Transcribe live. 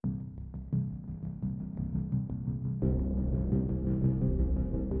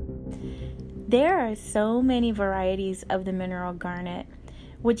There are so many varieties of the mineral garnet,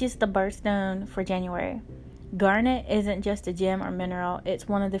 which is the birthstone for January. Garnet isn't just a gem or mineral, it's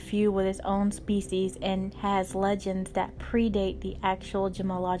one of the few with its own species and has legends that predate the actual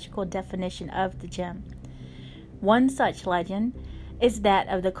gemological definition of the gem. One such legend is that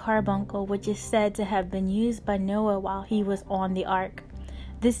of the carbuncle, which is said to have been used by Noah while he was on the ark.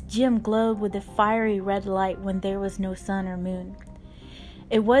 This gem glowed with a fiery red light when there was no sun or moon.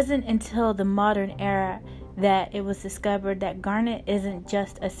 It wasn't until the modern era that it was discovered that garnet isn't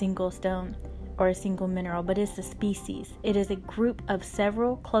just a single stone or a single mineral, but it's a species. It is a group of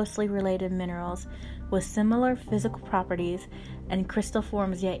several closely related minerals with similar physical properties and crystal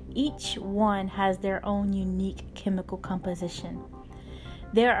forms, yet each one has their own unique chemical composition.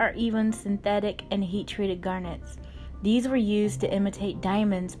 There are even synthetic and heat-treated garnets. These were used to imitate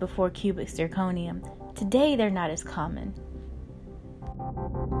diamonds before cubic zirconium. Today, they're not as common.